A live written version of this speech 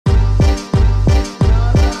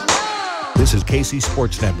This is KC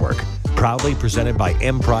Sports Network, proudly presented by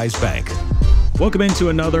Emprise Bank. Welcome into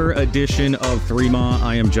another edition of 3Ma.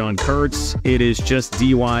 I am John Kurtz. It is just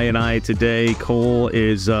DY and I today. Cole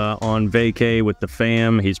is on vacay with the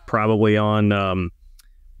fam. He's probably on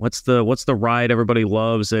what's the ride everybody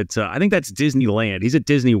loves at I think that's Disneyland. He's at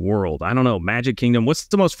Disney World. I don't know, Magic Kingdom. What's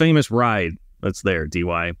the most famous ride that's there,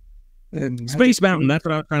 DY? Space Mountain. That's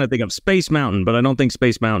what I was trying to think of. Space Mountain, but I don't think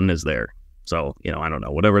Space Mountain is there. So, I don't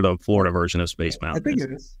know. Whatever the Florida version of Space Mountain I think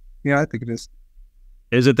it is. Yeah, I think it is.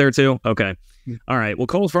 Is it there too? Okay. Yeah. All right. Well,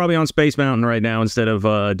 Cole's probably on Space Mountain right now instead of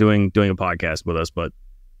doing a podcast with us. But,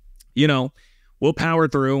 we'll power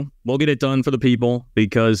through. We'll get it done for the people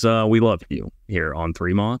because we love you here on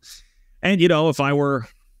 3Ma. And, if I were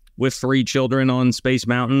with 3 children on Space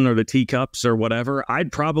Mountain or the teacups or whatever,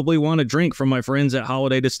 I'd probably want to drink from my friends at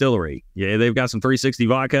Holiday Distillery. Yeah, they've got some 360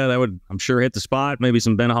 vodka that would, I'm sure, hit the spot. Maybe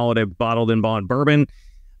some Ben Holiday bottled in bond bourbon.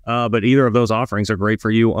 But either of those offerings are great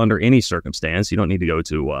for you under any circumstance. You don't need to go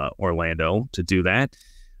to Orlando to do that.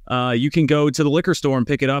 You can go to the liquor store and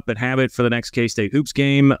pick it up and have it for the next K-State Hoops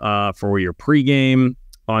game, for your pregame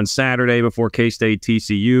on Saturday before K-State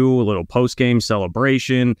TCU, a little postgame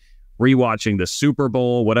celebration, rewatching the Super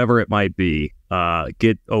Bowl, whatever it might be.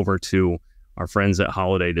 Get over to our friends at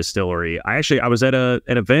Holiday Distillery. I was at an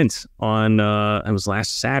event on it was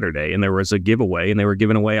last Saturday, and there was a giveaway, and they were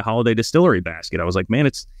giving away a Holiday Distillery basket. I was like, man,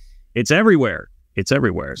 it's everywhere. It's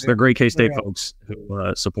everywhere. So they're great K-State folks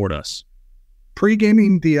who support us.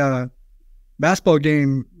 Pre-gaming the basketball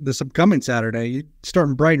game this upcoming Saturday,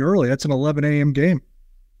 starting bright and early. That's an 11 a.m. game.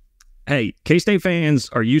 Hey, K-State fans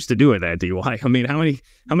are used to doing that, DY. I mean, how many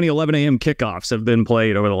 11 a.m. kickoffs have been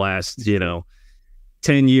played over the last,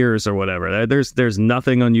 10 years or whatever? There's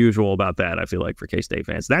nothing unusual about that, I feel like, for K-State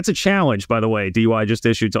fans. That's a challenge, by the way, DY just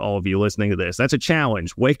issued to all of you listening to this. That's a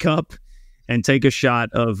challenge. Wake up and take a shot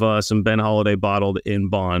of some Ben Holiday bottled in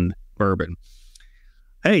bond bourbon.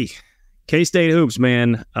 Hey, K-State hoops,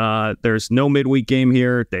 man. There's no midweek game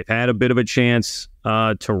here. They've had a bit of a chance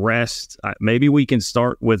to rest. Maybe we can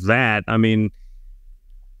start with that. I mean,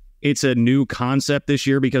 it's a new concept this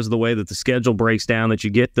year because of the way that the schedule breaks down, that you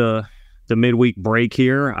get the midweek break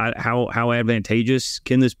here. How advantageous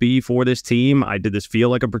can this be for this team? Did this feel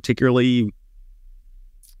like a particularly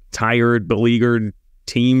tired, beleaguered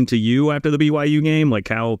team to you after the BYU game? Like,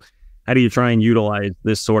 how do you try and utilize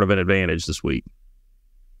this sort of an advantage this week?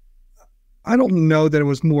 I don't know that it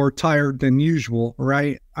was more tired than usual,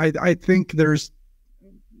 right? I think there's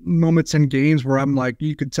moments in games where I'm like,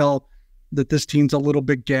 you could tell that this team's a little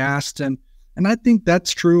bit gassed. And I think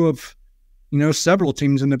that's true of, several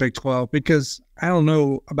teams in the Big 12, because I don't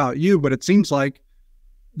know about you, but it seems like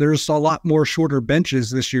there's a lot more shorter benches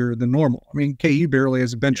this year than normal. I mean, KU barely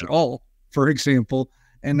has a bench at all, for example,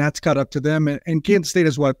 and that's caught up to them. And Kansas State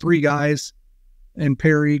has 3 guys, and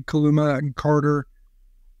Perry, Kaluma, and Carter,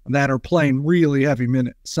 that are playing really heavy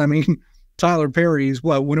minutes. I mean, Tyler Perry's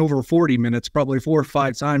went over 40 minutes probably 4 or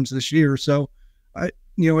 5 times this year. So,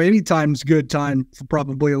 any time's good time for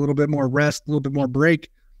probably a little bit more rest, a little bit more break.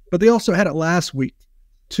 But they also had it last week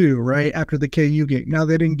too, right? After the KU game. Now,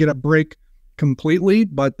 they didn't get a break completely,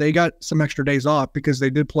 but they got some extra days off because they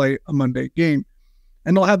did play a Monday game.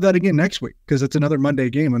 And they'll have that again next week because it's another Monday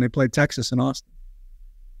game when they play Texas and Austin.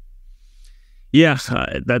 Yeah,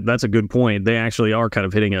 that's a good point. They actually are kind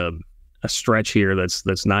of hitting a stretch here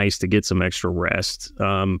that's nice to get some extra rest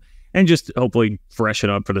and just hopefully freshen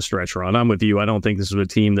up for the stretch run. I'm with you. I don't think this is a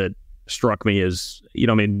team that struck me as,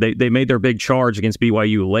 they made their big charge against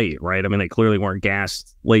BYU late, right? I mean, they clearly weren't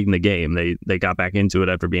gassed late in the game. They got back into it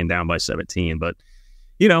after being down by 17. But,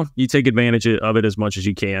 you take advantage of it as much as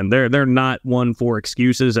you can. They're not one for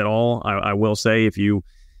excuses at all. I will say, if you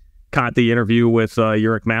caught the interview with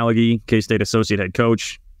Uric Malagi, K-State associate head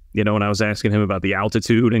coach, when I was asking him about the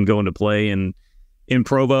altitude and going to play in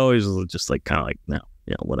Provo, he was just like, kind of like, no,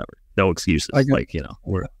 whatever. No excuses.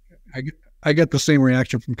 I get the same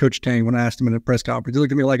reaction from Coach Tang when I asked him in a press conference. He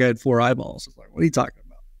looked at me like I had 4 eyeballs. I was like, what are you talking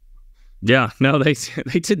about? Yeah, no, they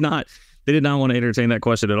did not. They did not want to entertain that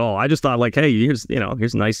question at all. I just thought, like, hey, here's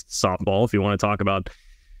nice softball if you want to talk about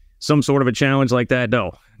some sort of a challenge like that.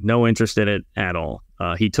 No interest in it at all.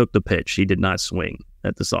 He took the pitch. He did not swing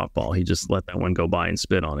at the softball. He just let that one go by and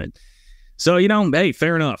spit on it. So, hey,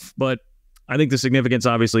 fair enough. But I think the significance,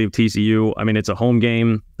 obviously, of TCU, I mean, it's a home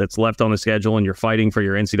game that's left on the schedule, and you're fighting for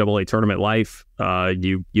your NCAA tournament life.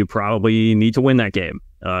 You probably need to win that game.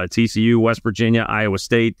 TCU, West Virginia, Iowa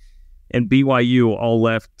State, and BYU all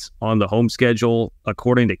left on the home schedule.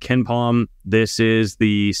 According to KenPom, this is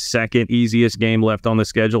the second easiest game left on the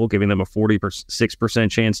schedule, giving them a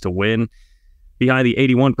 46% chance to win. behind the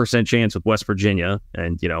 81% chance with West Virginia.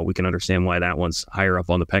 And, we can understand why that one's higher up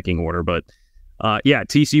on the pecking order. But,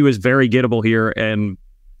 TCU is very gettable here. And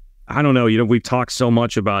I don't know, we've talked so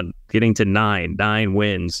much about getting to nine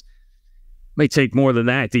wins. May take more than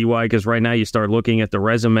that, DY, because right now you start looking at the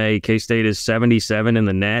resume. K-State is 77 in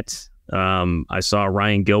the net. I saw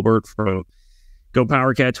Ryan Gilbert from Go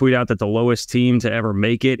PowerCat tweet out that the lowest team to ever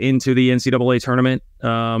make it into the NCAA tournament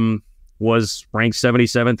was ranked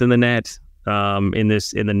 77th in the net in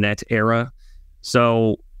the net era.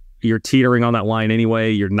 So you're teetering on that line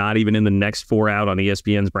anyway. You're not even in the next four out on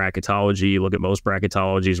ESPN's bracketology. You look at most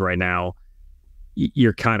bracketologies right now,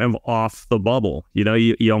 you're kind of off the bubble.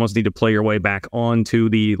 You almost need to play your way back onto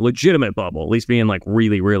the legitimate bubble, at least being like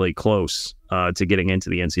really, really close to getting into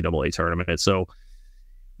the NCAA tournament. So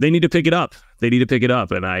they need to pick it up.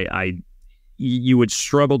 And you would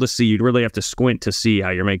struggle to see, you'd really have to squint to see how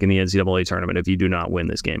you're making the NCAA tournament if you do not win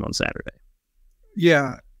this game on Saturday.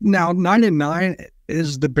 Yeah. Now, 9-9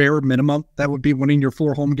 is the bare minimum. That would be winning your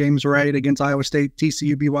 4 home games, right? Against Iowa State,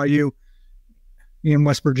 TCU, BYU, and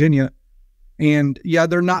West Virginia. And yeah,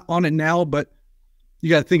 they're not on it now, but you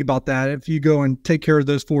got to think about that. If you go and take care of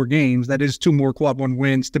those 4 games, that is 2 more quad 1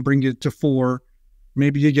 wins to bring you to 4.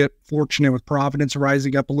 Maybe you get fortunate with Providence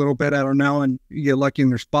rising up a little bit. I don't know. And you get lucky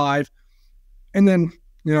and there's 5. And then,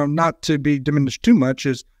 not to be diminished too much,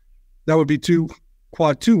 is that would be 2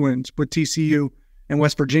 quad 2 wins with TCU and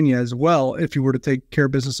West Virginia as well, if you were to take care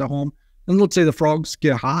of business at home. And let's say the Frogs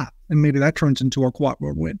get hot and maybe that turns into a quad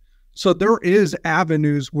 1 win. So there is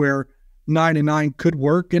avenues where 9-9 could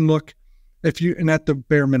work. And look, and at the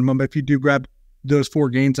bare minimum, if you do grab those 4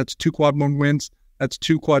 games, that's 2 quad 1 wins, that's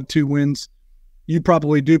 2 quad 2 wins. You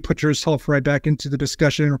probably do put yourself right back into the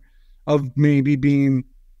discussion of maybe being,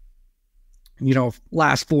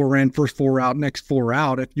 last 4 in, first 4 out, next 4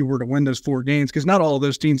 out, if you were to win those 4 games, because not all of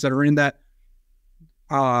those teams that are in that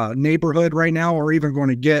neighborhood right now are even going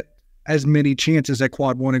to get as many chances at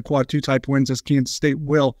quad 1 and quad 2 type wins as Kansas State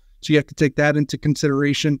will. So you have to take that into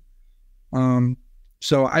consideration.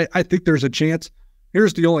 So I think there's a chance.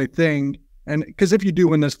 Here's the only thing, and because if you do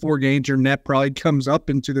win those 4 games, your net probably comes up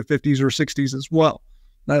into the 50s or 60s as well.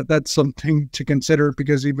 That's something to consider,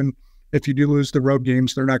 because even if you do lose the road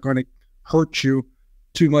games, they're not going to hurt you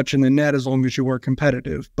too much in the net as long as you are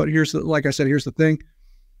competitive. But like I said, here's the thing.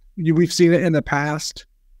 We've seen it in the past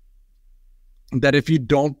that if you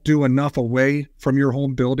don't do enough away from your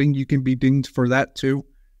home building, you can be dinged for that too.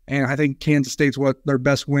 And I think Kansas State's their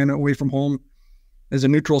best win away from home is a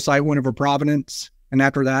neutral site win over Providence. And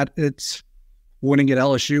after that, it's winning at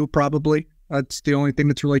LSU probably. That's the only thing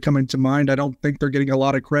that's really coming to mind. I don't think they're getting a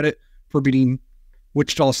lot of credit for beating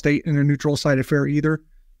Wichita State in a neutral site affair either.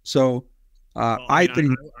 So I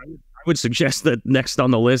would suggest that next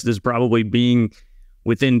on the list is probably being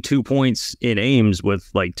within 2 points in Ames with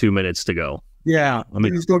like 2 minutes to go. Yeah.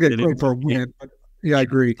 You still get credit for a win. But yeah, I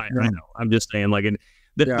agree. I know. I'm just saying,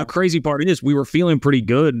 the crazy part is we were feeling pretty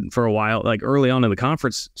good for a while. Like early on in the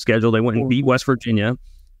conference schedule, they went and beat West Virginia.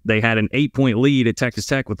 They had an 8-point lead at Texas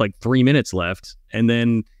Tech with like 3 minutes left. And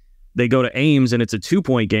then they go to Ames and it's a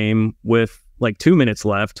 2-point game with like 2 minutes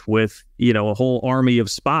left with, a whole army of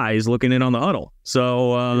spies looking in on the huddle.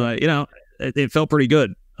 So, it felt pretty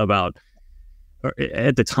good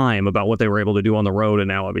at the time about what they were able to do on the road. And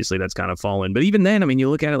now obviously that's kind of fallen. But even then, you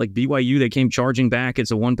look at it like BYU, they came charging back.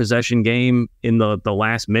 It's a 1-possession game in the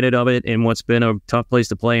last minute of it in what's been a tough place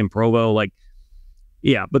to play in Provo.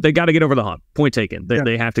 But they got to get over the hump. Point taken.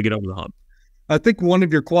 They have to get over the hump. I think one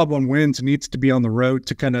of your quad 1 wins needs to be on the road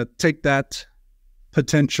to kind of take that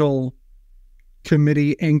potential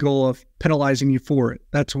committee angle of penalizing you for it.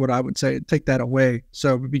 That's what I would say. Take that away.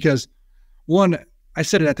 So, because one, I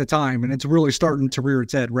said it at the time, and it's really starting to rear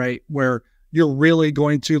its head, right? Where you're really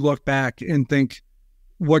going to look back and think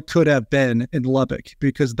what could have been in Lubbock,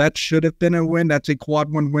 because that should have been a win. That's a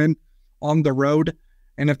quad 1 win on the road.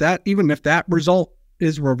 And even if that result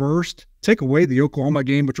is reversed, take away the Oklahoma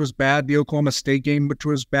game, which was bad, the Oklahoma State game, which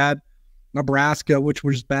was bad, Nebraska, which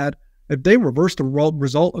was bad. If they reverse the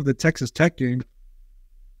result of the Texas Tech game,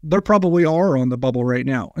 they probably are on the bubble right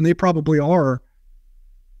now. And they probably are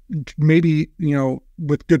maybe,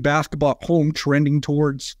 with good basketball at home, trending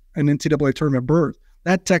towards an NCAA tournament berth.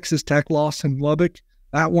 That Texas Tech loss in Lubbock,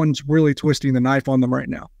 that one's really twisting the knife on them right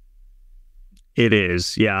now. It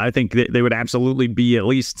is. Yeah, I think they would absolutely be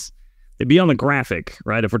they'd be on the graphic,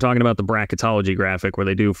 right? If we're talking about the bracketology graphic where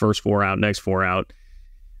they do first 4 out, next 4 out,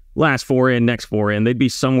 last 4 in, next 4 in, they'd be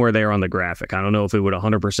somewhere there on the graphic. I don't know if it would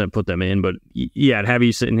 100% put them in, but yeah, I'd have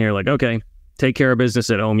you sitting here like, okay, take care of business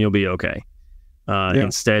at home, you'll be okay.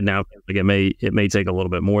 Instead, now it may take a little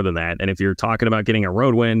bit more than that. And if you're talking about getting a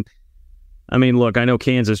road win, I mean, look, I know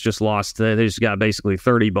Kansas just lost. They just got basically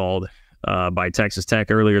 30-balled by Texas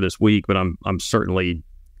Tech earlier this week, but I'm certainly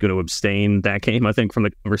going to abstain that game, I think, from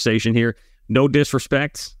the conversation here. No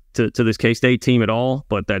disrespect to this K-State team at all,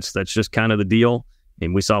 but that's just kind of the deal.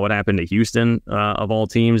 And we saw what happened to Houston, of all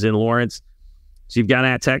teams, in Lawrence. So you've got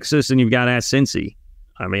at Texas and you've got at Cincy.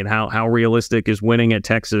 I mean, how realistic is winning at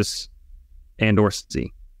Texas and or Cincy?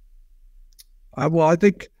 Well, I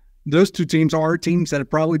think those two teams are teams that have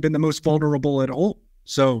probably been the most vulnerable at home.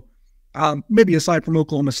 So maybe aside from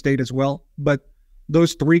Oklahoma State as well, but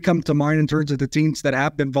those three come to mind in terms of the teams that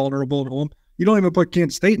have been vulnerable at home. You don't even put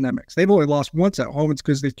Kansas State in that mix. They've only lost once at home. It's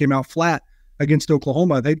because they came out flat against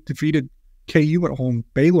Oklahoma. They defeated KU at home,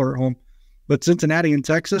 Baylor at home. But Cincinnati and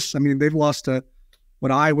Texas, I mean, they've lost to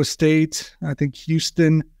Iowa State, I think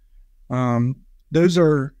Houston. Those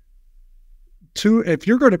are two. If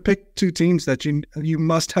you're going to pick two teams that you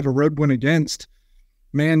must have a road win against,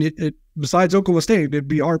 man, besides Oklahoma State, it'd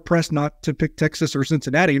be hard-pressed not to pick Texas or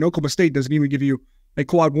Cincinnati. And Oklahoma State doesn't even give you a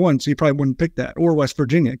quad one, so you probably wouldn't pick that. Or West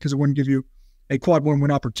Virginia, because it wouldn't give you a quad one win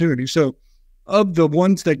opportunity. So of the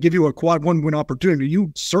ones that give you a quad one win opportunity,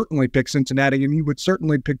 you'd certainly pick Cincinnati, and you would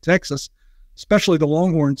certainly pick Texas, especially the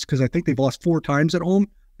Longhorns, because I think they've lost 4 times at home.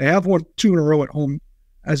 They have won 2 in a row at home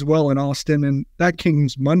as well in Austin, and that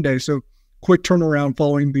game's Monday. So quick turnaround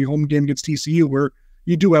following the home game against TCU, where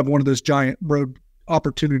you do have one of those giant road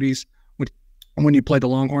opportunities when you play the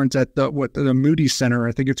Longhorns at the Moody Center,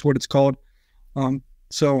 I think it's what it's called.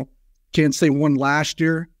 So Kansas State won last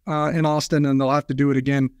year in Austin, and they'll have to do it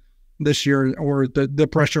again this year, or the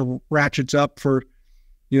pressure ratchets up for,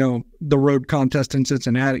 the road contest in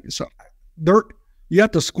Cincinnati. So you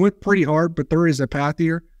have to squint pretty hard, but there is a path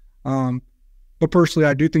here. But personally,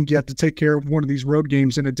 I do think you have to take care of one of these road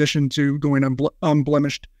games in addition to going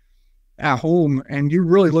unblemished at home. And you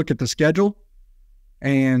really look at the schedule,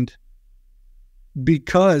 and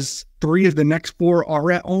because 3 of the next 4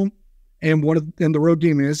 are at home and the road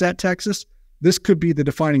game is at Texas, this could be the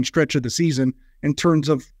defining stretch of the season in terms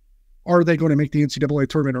of, are they going to make the NCAA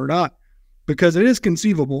tournament or not? Because it is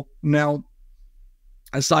conceivable. Now,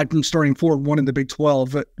 aside from starting 4-1 in the Big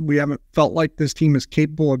 12, we haven't felt like this team is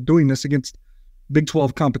capable of doing this against Big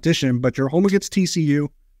 12 competition, but you're home against TCU,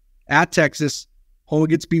 at Texas, home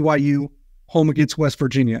against BYU, home against West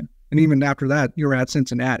Virginia. And even after that, you're at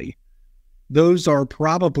Cincinnati. Those are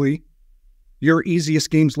probably your easiest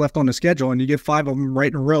games left on the schedule, and you get 5 of them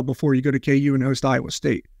right in a row before you go to KU and host Iowa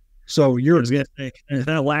State. So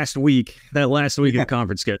that last week of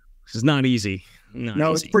conference schedule is not easy.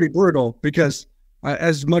 It's pretty brutal because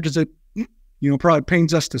as much as it, probably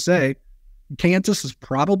pains us to say, Kansas is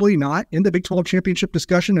probably not in the Big 12 championship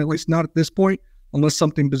discussion, at least not at this point, unless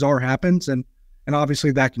something bizarre happens. And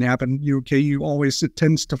obviously that can happen. KU always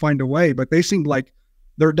tends to find a way, but they seem like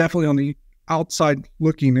they're definitely on the outside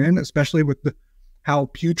looking in, especially with how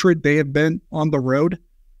putrid they have been on the road.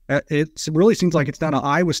 It really seems like it's down to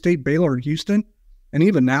Iowa State, Baylor, and Houston. And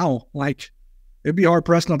even now, it'd be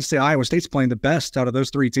hard-pressed not to say Iowa State's playing the best out of those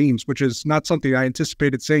 3 teams, which is not something I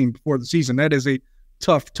anticipated saying before the season. That is a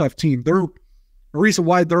tough team. The reason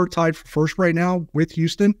why they're tied for first right now with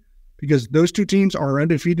Houston, because those 2 teams are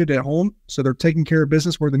undefeated at home, so they're taking care of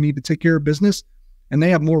business where they need to take care of business, and they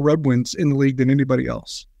have more road wins in the league than anybody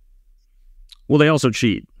else. Well, they also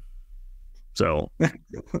cheat. So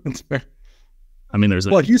that's fair. I mean,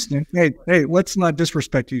 Houston. Hey, let's not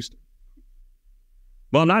disrespect Houston.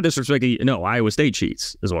 Well, not disrespecting. No, Iowa State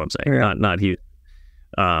cheats is what I'm saying. Yeah. Not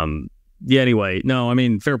Houston. Anyway, no, I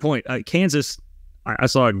mean, fair point. Kansas. I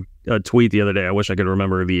saw a tweet the other day. I wish I could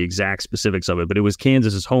remember the exact specifics of it, but it was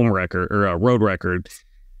Kansas's home record or road record.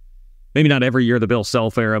 Maybe not every year the Bill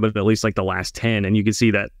Self era, but at least the last 10. And you can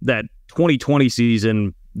see that 2020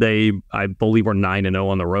 season, I believe, were 9-0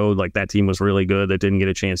 on the road. That team was really good. That didn't get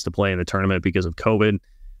a chance to play in the tournament because of COVID.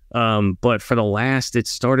 But for the last, it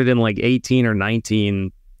started in 18 or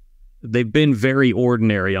 19. They've been very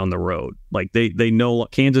ordinary on the road. They know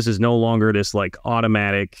Kansas is no longer this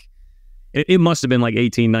automatic. It must have been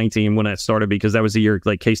 18, 19 when that started, because that was the year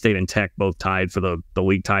K-State and Tech both tied for the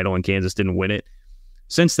league title and Kansas didn't win it.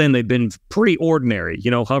 Since then, they've been pretty ordinary,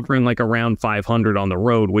 hovering around 500 on the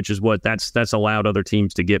road, which is what that's allowed other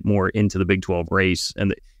teams to get more into the Big 12 race.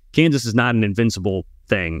 And Kansas is not an invincible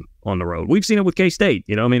thing on the road. We've seen it with K-State.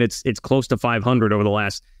 It's close to 500 over the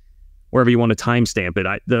last, wherever you want to timestamp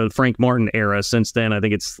it. The Frank Martin era, since then, I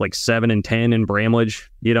think it's 7-10 in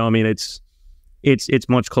Bramlage. It's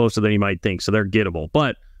much closer than you might think. So they're gettable.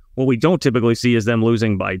 But what we don't typically see is them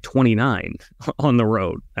losing by 29 on the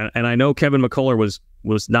road. And I know Kevin McCullough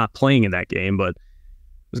was not playing in that game, but I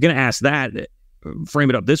was going to ask that, frame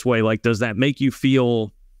it up this way. Does that make you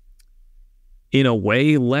feel in a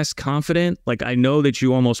way less confident. Like, I know that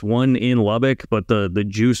you almost won in Lubbock, but the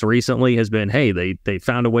juice recently has been, hey, they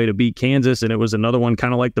found a way to beat Kansas, and it was another one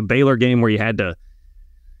kind of like the Baylor game where you had to,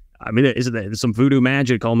 I mean, is it some voodoo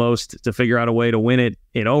magic almost to figure out a way to win it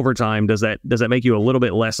in overtime? Does that make you a little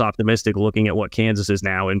bit less optimistic looking at what Kansas is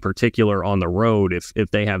now, in particular on the road,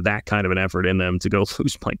 if they have that kind of an effort in them to go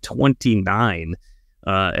lose by 29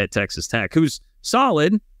 at Texas Tech, who's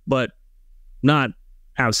solid, but not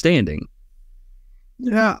outstanding?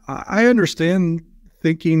 Yeah, I understand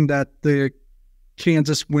thinking that the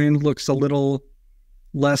Kansas win looks a little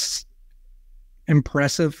less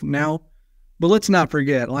impressive now, but let's not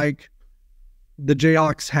forget, like, the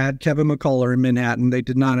Jayhawks had Kevin McCullough in Manhattan. They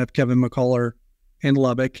did not have Kevin McCullough in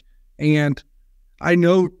Lubbock. And I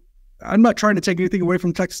know I'm not trying to take anything away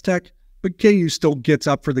from Texas Tech, but KU still gets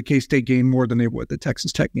up for the K-State game more than they would the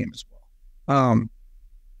Texas Tech game as well.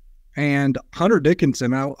 And Hunter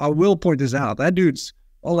Dickinson, I will point this out. That dude's,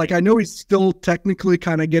 like, I know he's still technically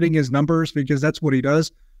kind of getting his numbers because that's what he does.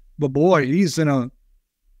 But boy, he's in a,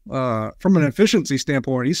 from an efficiency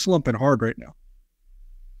standpoint, he's slumping hard right now.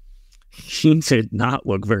 He did not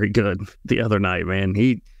look very good the other night, man.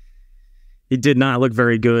 He did not look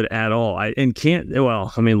very good at all.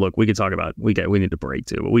 Look, we could talk about, we need to break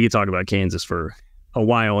too, but we could talk about Kansas for a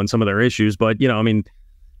while and some of their issues. But,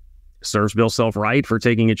 serves Bill Self right for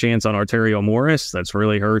taking a chance on Arterio Morris. That's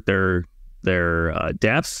really hurt their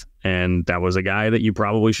depth, and that was a guy that you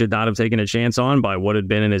probably should not have taken a chance on by what had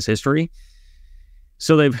been in his history.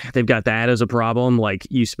 So they've got that as a problem. Like,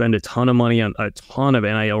 you spend a ton of money on a ton of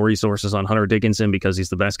NIL resources on Hunter Dickinson because he's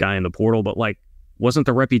the best guy in the portal, but, like, wasn't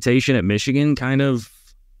the reputation at Michigan kind of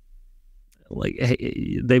like,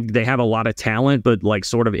 hey, they have a lot of talent, but, like,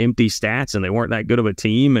 sort of empty stats, and they weren't that good of a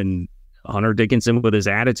team? And Hunter Dickinson with his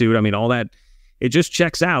attitude, all that, it just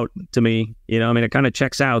checks out to me. It kind of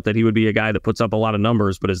checks out that he would be a guy that puts up a lot of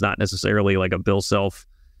numbers, but is not necessarily like a Bill Self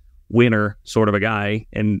winner sort of a guy.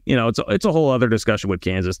 And, it's a whole other discussion with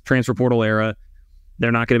Kansas. Transfer portal era,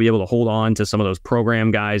 they're not going to be able to hold on to some of those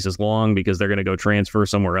program guys as long because they're going to go transfer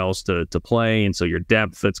somewhere else to play. And so your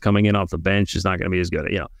depth that's coming in off the bench is not going to be as good.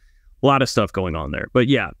 A lot of stuff going on there. But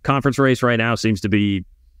yeah, conference race right now seems to be,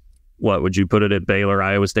 what would you put it at? Baylor,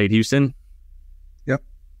 Iowa State, Houston? Yep.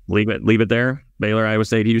 Leave it there. Baylor, Iowa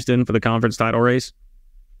State, Houston for the conference title race.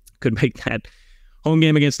 Could make that home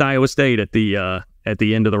game against Iowa State at the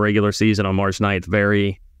end of the regular season on March 9th.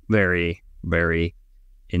 Very, very, very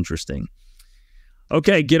interesting.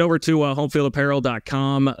 Okay, get over to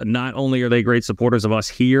homefieldapparel.com. Not only are they great supporters of us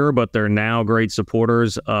here, but they're now great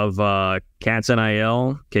supporters of Cats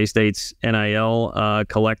NIL. K-State's NIL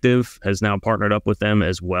collective has now partnered up with them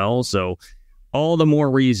as well. So all the more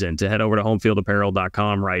reason to head over to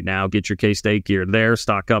homefieldapparel.com right now. Get your K-State gear there.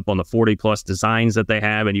 Stock up on the 40-plus designs that they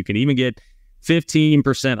have, and you can even get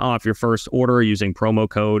 15% off your first order using promo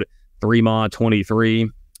code 3MA23.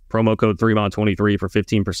 Promo code 3MA23 for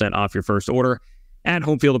 15% off your first order at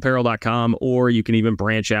homefieldapparel.com, or you can even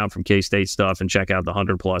branch out from K-State stuff and check out the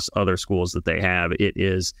 100-plus other schools that they have. It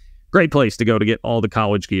is a great place to go to get all the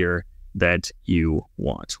college gear that you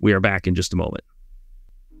want. We are back in just a moment.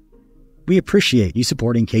 We appreciate you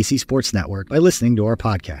supporting KC Sports Network by listening to our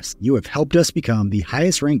podcast. You have helped us become the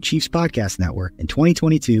highest-ranked Chiefs podcast network in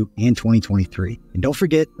 2022 and 2023. And don't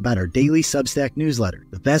forget about our daily Substack newsletter,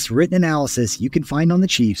 the best written analysis you can find on the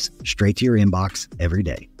Chiefs straight to your inbox every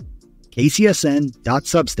day.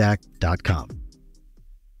 kcsn.substack.com.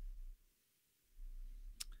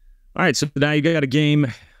 All right, so now you got a game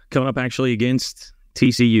coming up actually against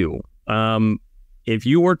TCU. If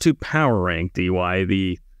you were to power rank, DY,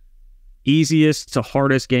 the easiest to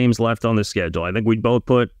hardest games left on the schedule, I think we'd both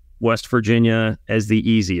put West Virginia as the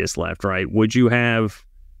easiest left, right? Would you have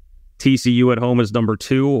TCU at home as number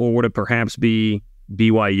 2, or would it perhaps be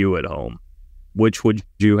BYU at home? Which would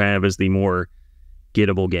you have as the more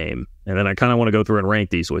gettable game? And then I kind of want to go through and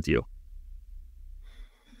rank these with you.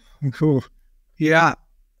 Cool. Yeah,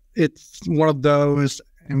 it's one of those.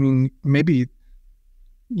 Maybe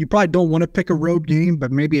you probably don't want to pick a road game, but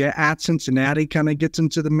maybe at Cincinnati kind of gets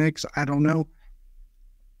into the mix. I don't know.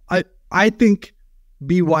 I think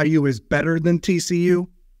BYU is better than TCU.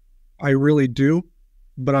 I really do.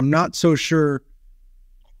 But I'm not so sure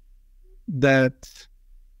that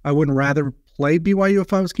I wouldn't rather play BYU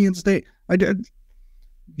if I was Kansas State. I did.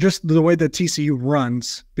 Just the way that TCU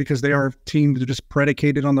runs, because they are a team that are just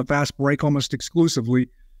predicated on the fast break almost exclusively.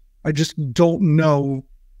 I just don't know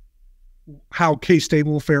how K-State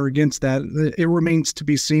will fare against that. It remains to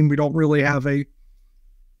be seen. We don't really have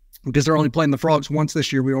because they're only playing the Frogs once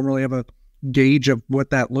this year, we don't really have a gauge of what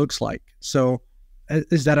that looks like. So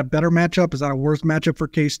is that a better matchup? Is that a worse matchup for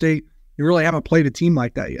K-State? You really haven't played a team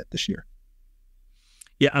like that yet this year.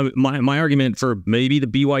 Yeah, my argument for maybe the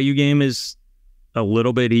BYU game is a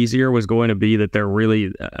little bit easier was going to be that they're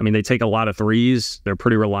really, they take a lot of threes. They're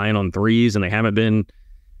pretty reliant on threes, and they haven't been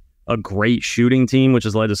a great shooting team, which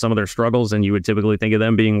has led to some of their struggles. And you would typically think of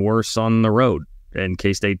them being worse on the road, and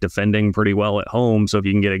K-State defending pretty well at home. So if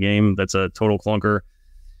you can get a game that's a total clunker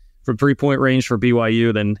from 3-point range for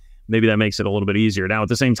BYU, then maybe that makes it a little bit easier. Now, at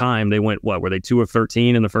the same time, they went, were they 2 of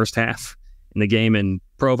 13 in the first half in the game in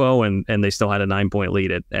Provo, and they still had a 9-point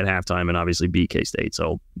lead at halftime and obviously beat K-State.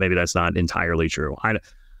 So maybe that's not entirely true. I'd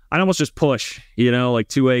almost just push, like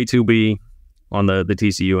 2A, 2B on the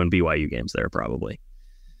TCU and BYU games there probably.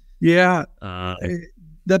 Yeah.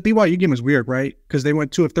 That BYU game is weird, right? Because they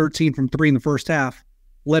went 2 of 13 from 3 in the first half,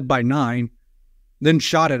 led by 9, then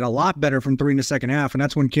shot it a lot better from 3 in the second half, and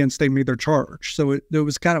that's when Kansas State made their charge. So it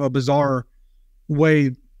was kind of a bizarre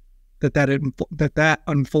way that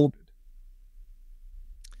unfolded.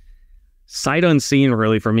 Sight unseen,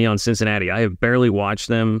 really, for me on Cincinnati. I have barely watched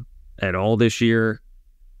them at all this year.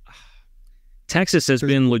 Texas has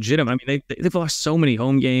been legitimate. They've lost so many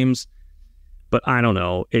home games, but I don't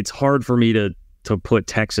know. It's hard for me to put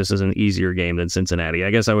Texas as an easier game than Cincinnati.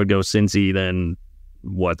 I guess I would go Cincy, then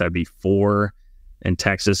that'd be 4, and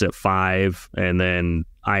Texas at 5, and then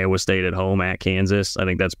Iowa State at home at Kansas. I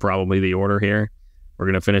think that's probably the order here. We're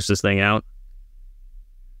going to finish this thing out.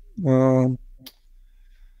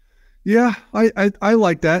 Yeah, I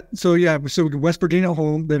like that. So West Virginia at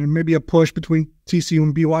home, then maybe a push between TCU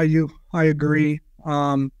and BYU. I agree.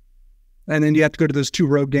 And then you have to go to those 2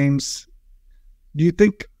 road games. Do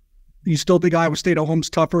you still think Iowa State at home's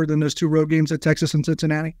tougher than those 2 road games at Texas and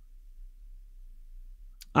Cincinnati?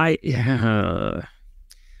 I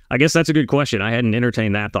guess that's a good question. I hadn't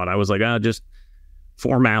entertained that thought. I was like, just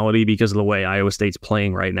formality because of the way Iowa State's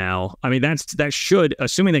playing right now. That should,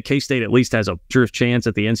 assuming that K-State at least has a sure chance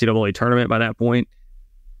at the NCAA tournament by that point,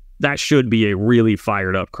 that should be a really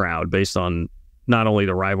fired up crowd based on not only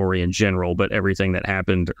the rivalry in general, but everything that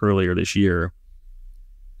happened earlier this year.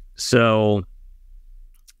 So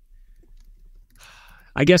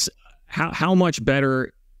I guess how much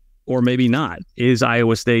better, or maybe not, is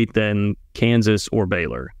Iowa State than Kansas or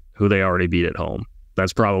Baylor, who they already beat at home?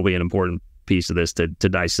 That's probably an important piece of this to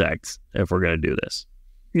dissect if we're going to do this.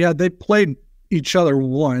 Yeah, they played each other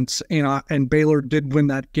once, and Baylor did win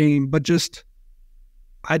that game, but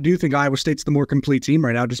I do think Iowa State's the more complete team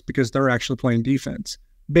right now just because they're actually playing defense.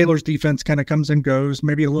 Baylor's defense kind of comes and goes,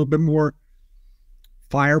 maybe a little bit more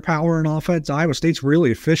firepower in offense. Iowa State's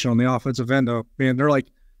really efficient on the offensive end, though. Man, they're like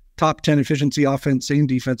top 10 efficiency offense and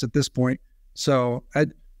defense at this point. So,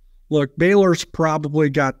 look, Baylor's probably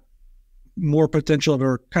got more potential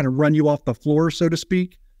to kind of run you off the floor, so to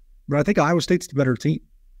speak. But I think Iowa State's the better team.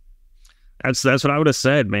 That's what I would have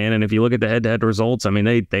said, man. And if you look at the head-to-head results,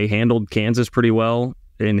 they handled Kansas pretty well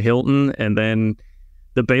in Hilton. And then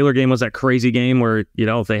the Baylor game was that crazy game where,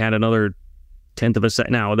 if they had another 10th of a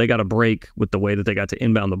second, now they got a break with the way that they got to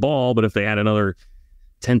inbound the ball, but if they had another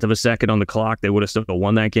 10th of a second on the clock, they would have still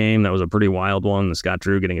won that game. That was a pretty wild one. The Scott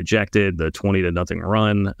Drew getting ejected, the 20-0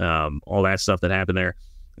 run, all that stuff that happened there.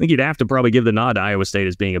 I think you'd have to probably give the nod to Iowa State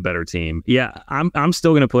as being a better team. Yeah, I'm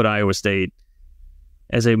still going to put Iowa State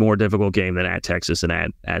as a more difficult game than at Texas and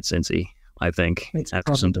at Cincy, I think,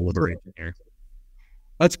 after some deliberation here.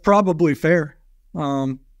 That's probably fair.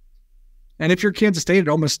 And if you're Kansas State,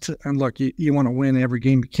 and look, you want to win every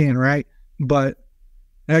game you can, right? But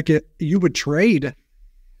you would trade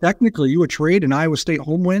an Iowa State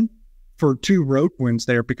home win for 2 road wins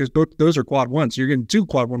there because those are quad ones. So you're getting 2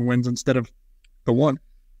 quad 1 wins instead of the 1.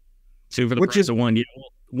 2 for the price of 1. Yeah.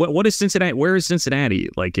 What is Cincinnati? Where is Cincinnati?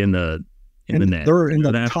 Like in the net? They're in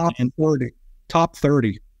the top 40. Top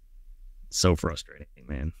 30. So frustrating,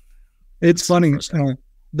 man. It's funny.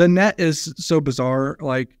 The net is so bizarre.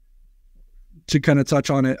 Like, to kind of touch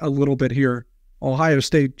on it a little bit here, Ohio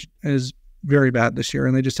State is very bad this year,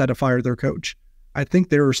 and they just had to fire their coach. I think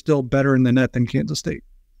they were still better in the net than Kansas State.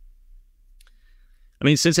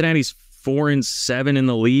 Cincinnati's 4-7 in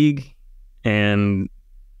the league, and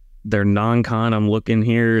their non-con, I'm looking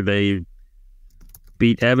here, they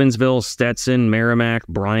beat Evansville, Stetson, Merrimack,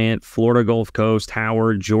 Bryant, Florida Gulf Coast,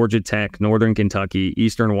 Howard, Georgia Tech, Northern Kentucky,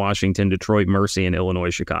 Eastern Washington, Detroit Mercy, and Illinois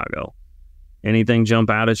Chicago. Anything jump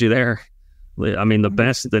out at you there? The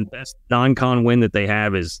best non-con win that they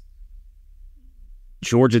have is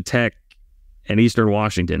Georgia Tech and Eastern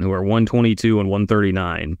Washington, who are 122 and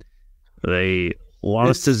 139. They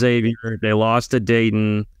lost to Xavier. They lost to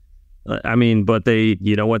Dayton. But they,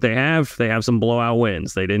 what they have? They have some blowout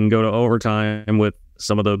wins. They didn't go to overtime with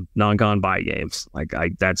some of the non-con bye games.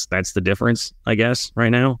 That's the difference, I guess, right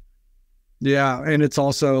now. Yeah, and it's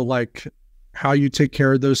also like how you take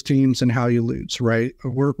care of those teams and how you lose, right?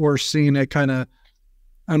 We're seeing it kind of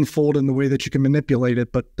unfold in the way that you can manipulate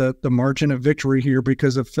it, but the margin of victory here,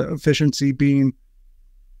 because of efficiency being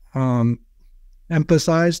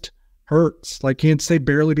emphasized, hurts. Like Kansas State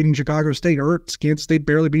barely beating Chicago State hurts. Kansas State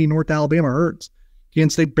barely beating North Alabama hurts.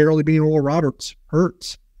 Kansas State barely beating Oral Roberts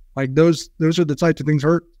hurts. Like those are the types of things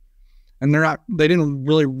hurt. And they didn't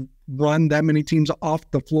really run that many teams off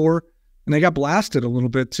the floor, and they got blasted a little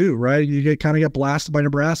bit too, right? You kind of got blasted by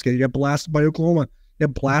Nebraska. You got blasted by Oklahoma. You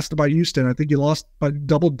got blasted by Houston. I think you lost by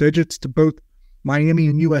double digits to both Miami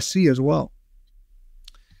and USC as well.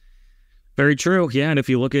 Very true. Yeah, and if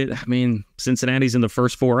you look at, Cincinnati's in the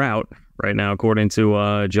first 4 out right now, according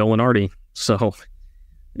to Joe Lenardi. So,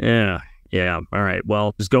 yeah. All right.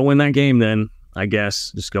 Well, just go win that game then, I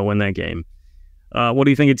guess. Just go win that game. What do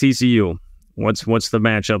you think of TCU? What's the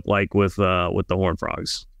matchup like with the Horned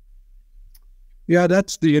Frogs? Yeah,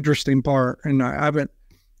 that's the interesting part, and I haven't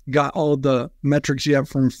got all the metrics yet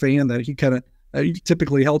from Fan that he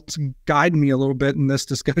typically helps guide me a little bit in this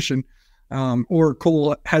discussion, or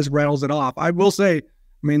Cole rattles it off. I will say,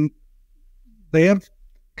 they have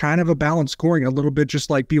kind of a balanced scoring a little bit, just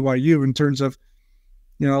like BYU in terms of,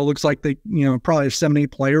 it looks like they, probably have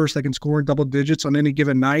 7-8 players that can score in double digits on any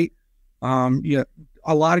given night.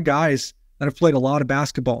 A lot of guys that have played a lot of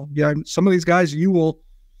basketball. Yeah, some of these guys you will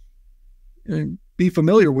be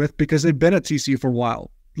familiar with because they've been at TCU for a while,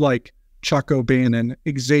 like Chuck O'Bannon,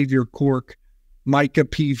 Xavier Cork, Micah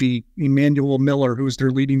Peavy, Emmanuel Miller, who's their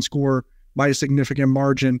leading scorer by a significant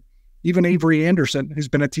margin, even Avery Anderson, who's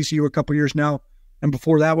been at TCU a couple years now, and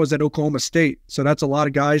before that was at Oklahoma State. So that's a lot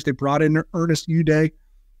of guys. They brought in Ernest Uday,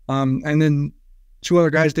 and then 2 other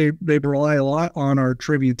guys they rely a lot on are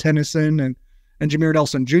Travian Tennyson and Jameer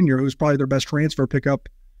Nelson Jr., who's probably their best transfer pickup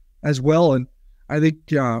as well. And I think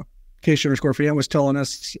KC_Fan was telling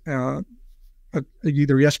us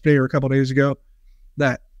either yesterday or a couple of days ago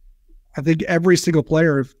that I think every single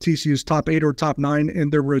player of TCU's top 8 or top 9 in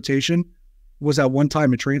their rotation was at one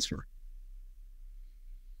time a transfer.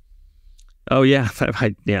 Oh, yeah.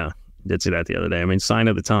 I did see that the other day. Sign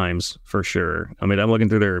of the times for sure. I'm looking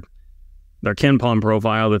through their Ken Palm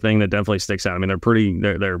profile. The thing that definitely sticks out.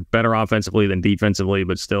 They're better offensively than defensively,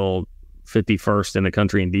 but still 51st in the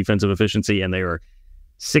country in defensive efficiency, and they were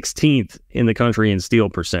 16th in the country in steal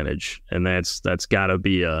percentage, and that's got to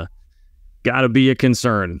be a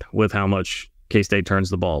concern with how much K-State turns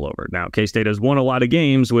the ball over. Now, K-State has won a lot of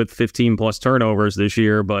games with 15 plus turnovers this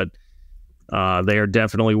year, but they are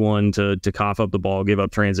definitely one to cough up the ball, give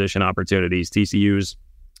up transition opportunities. TCU's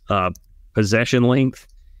possession length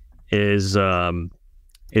is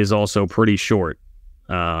also pretty short.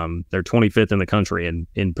 They're 25th in the country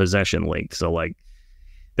in possession length. So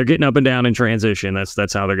they're getting up and down in transition.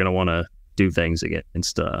 That's how they're going to want to do things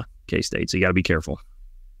against K-State. So you got to be careful.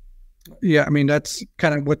 Yeah, that's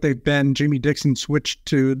kind of what they've been. Jamie Dixon switched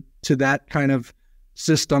to that kind of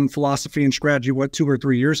system, philosophy, and strategy 2 or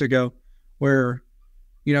 3 years ago, where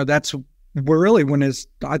that's where really when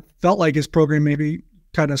I felt like his program maybe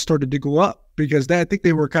kind of started to go up, because I think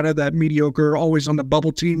they were kind of that mediocre, always on the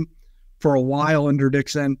bubble team for a while under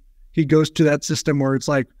Dixon. He goes to that system where it's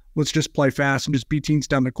like, let's just play fast and just beat teams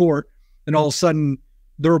down the court. And all of a sudden,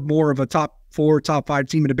 they're more of a top 4, top 5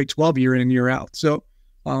 team in a Big 12 year in and year out. So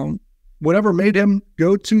whatever made him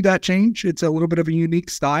go to that change, it's a little bit of a unique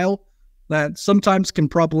style that sometimes can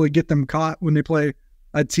probably get them caught when they play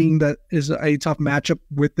a team that is a tough matchup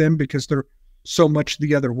with them because they're so much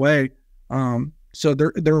the other way. So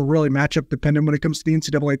they're really matchup dependent when it comes to the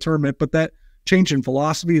NCAA tournament. But that change in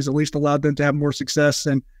philosophy has at least allowed them to have more success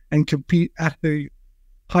and compete at a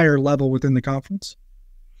higher level within the conference.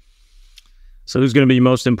 So who's going to be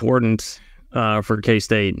most important for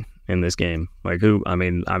K-State in this game? Who?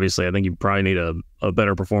 Obviously, I think you probably need a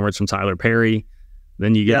better performance from Tyler Perry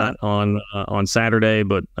than you got on Saturday.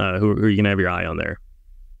 But who are you going to have your eye on there?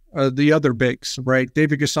 The other bigs, right?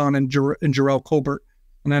 David Gasson and Jarrell Colbert.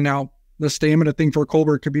 And then now the stamina thing for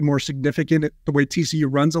Colbert could be more significant the way TCU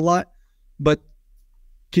runs a lot. But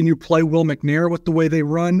can you play Will McNair with the way they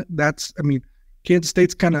run? Kansas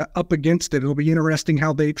State's kind of up against it. It'll be interesting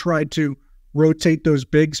how they try to rotate those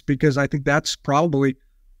bigs, because I think that's probably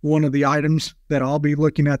one of the items that I'll be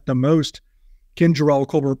looking at the most. Can Jarrell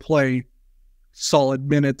Colbert play solid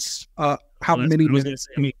minutes? How many minutes?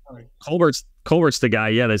 Colbert's the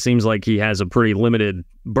guy, that seems like he has a pretty limited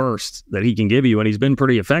burst that he can give you, and he's been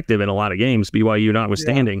pretty effective in a lot of games, BYU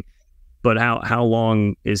notwithstanding. Yeah. But how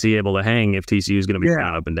long is he able to hang if TCU is going to be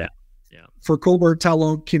down up and down? Yeah. For Colbert, how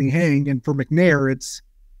long can he hang? And for McNair, it's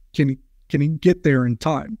can he get there in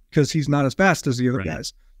time? Because he's not as fast as the other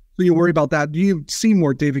guys. So you worry about that. Do you see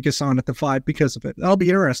more David Gasson at the 5 because of it? That'll be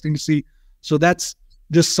interesting to see. So that's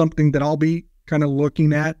just something that I'll be kind of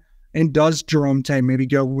looking at. And does Jerome Tang maybe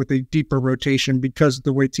go with a deeper rotation because of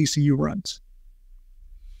the way TCU runs?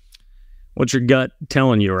 What's your gut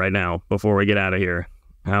telling you right now before we get out of here?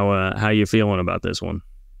 How you feeling about this one?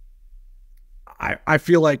 I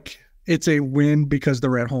feel like it's a win because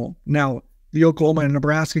they're at home. Now, the Oklahoma and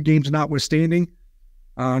Nebraska games notwithstanding,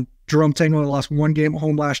 Jerome Tang only lost one game at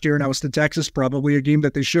home last year, and that was to Texas, probably a game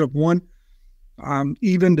that they should have won.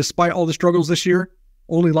 Even despite all the struggles this year,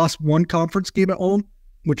 only lost one conference game at home,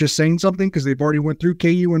 which is saying something because they've already went through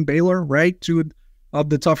KU and Baylor, right? Two of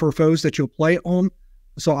the tougher foes that you'll play at home.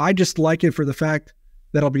 So I just like it for the fact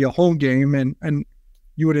that it'll be a home game, and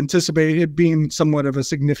you would anticipate it being somewhat of a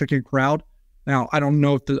significant crowd. Now, I don't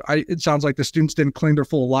know if it sounds like the students didn't claim their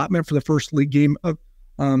full allotment for the first league game of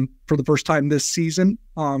for the first time this season.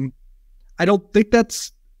 I don't think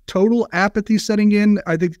that's total apathy setting in.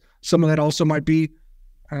 I think some of that also might be,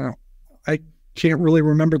 I can't really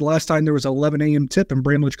remember the last time there was an 11 a.m. tip in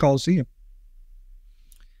Bramlage Coliseum.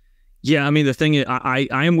 Yeah, I mean, the thing is, I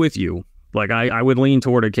am with you. Like, I would lean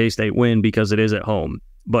toward a K-State win because it is at home.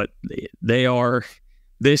 But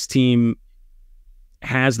this team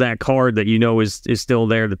has that card that is still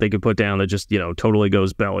there that they could put down that just, totally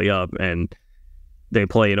goes belly up, and they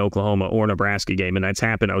play an Oklahoma or Nebraska game, and that's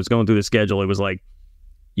happened. I was going through the schedule. It was like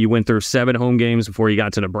you went through 7 home games before you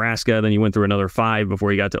got to Nebraska, then you went through another 5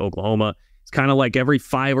 before you got to Oklahoma. It's kind of like every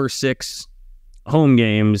 5 or 6 home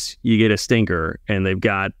games, you get a stinker, and they've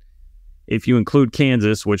got, if you include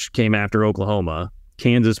Kansas, which came after Oklahoma,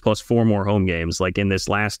 Kansas plus 4 more home games, like in this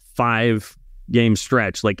last 5-game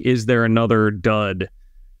stretch, like, is there another dud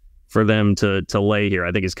for them to lay here?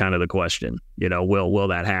 I think is kind of the question. Will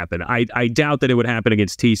that happen? I doubt that it would happen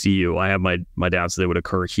against TCU. I have my doubts that it would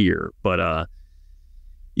occur here. But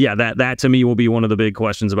yeah, that to me will be one of the big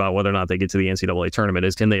questions about whether or not they get to the NCAA tournament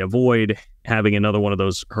is, can they avoid having another one of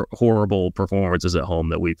those horrible performances at home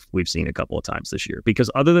that we've seen a couple of times this year? Because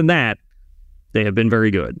other than that, they have been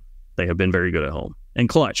very good. They have been very good at home and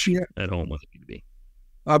clutch at home when they need to be.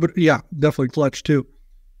 But yeah, definitely clutch too.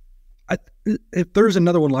 If there's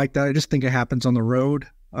another one like that, I just think it happens on the road,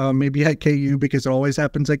 maybe at KU, because it always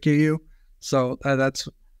happens at KU. So that's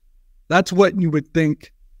what you would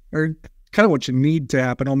think, or kind of what you need to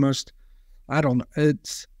happen almost. I don't know.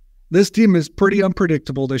 This team is pretty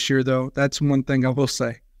unpredictable this year, though. That's one thing I will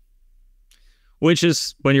say. Which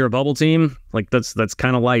is, when you're a bubble team, like that's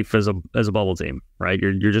kind of life as a bubble team, right?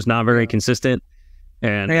 You're just not very consistent.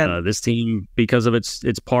 And this team, because of its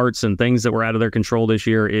parts and things that were out of their control this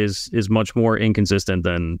year, is much more inconsistent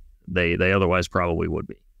than they otherwise probably would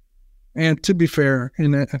be. And to be fair,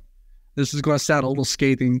 and this is going to sound a little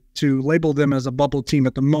scathing, to label them as a bubble team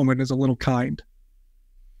at the moment is a little kind.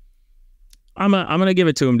 I'm going to give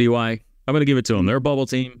it to them, DY. I'm going to give it to them. They're a bubble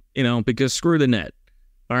team, because screw the net.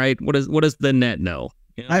 All right, what does the net know?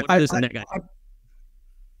 What does the net guy?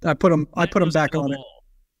 I put them back on it.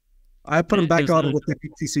 I put them back on it if they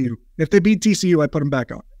beat TCU. If they beat TCU, I put them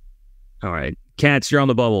back on. All right. Cats, you're on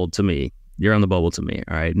the bubble to me. You're on the bubble to me.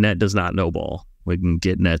 All right. Net does not know ball. We can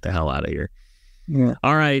get Net the hell out of here. Yeah.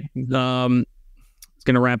 All right. It's going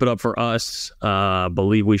to wrap it up for us.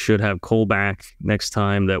 Believe we should have Cole back next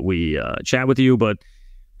time that we chat with you. But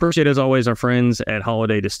appreciate, as always, our friends at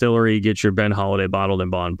Holiday Distillery. Get your Ben Holiday bottled and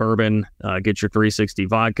bond bourbon. Get your 360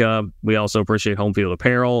 vodka. We also appreciate Home Field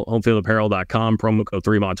Apparel. HomeFieldApparel.com. Promo code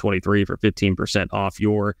 3MOD23 for 15% off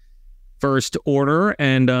your first order.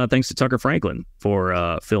 And thanks to Tucker Franklin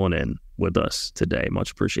for filling in with us today. Much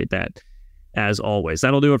appreciate that, as always.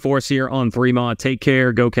 That'll do it for us here on 3MOD. Take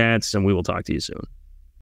care. Go Cats. And we will talk to you soon.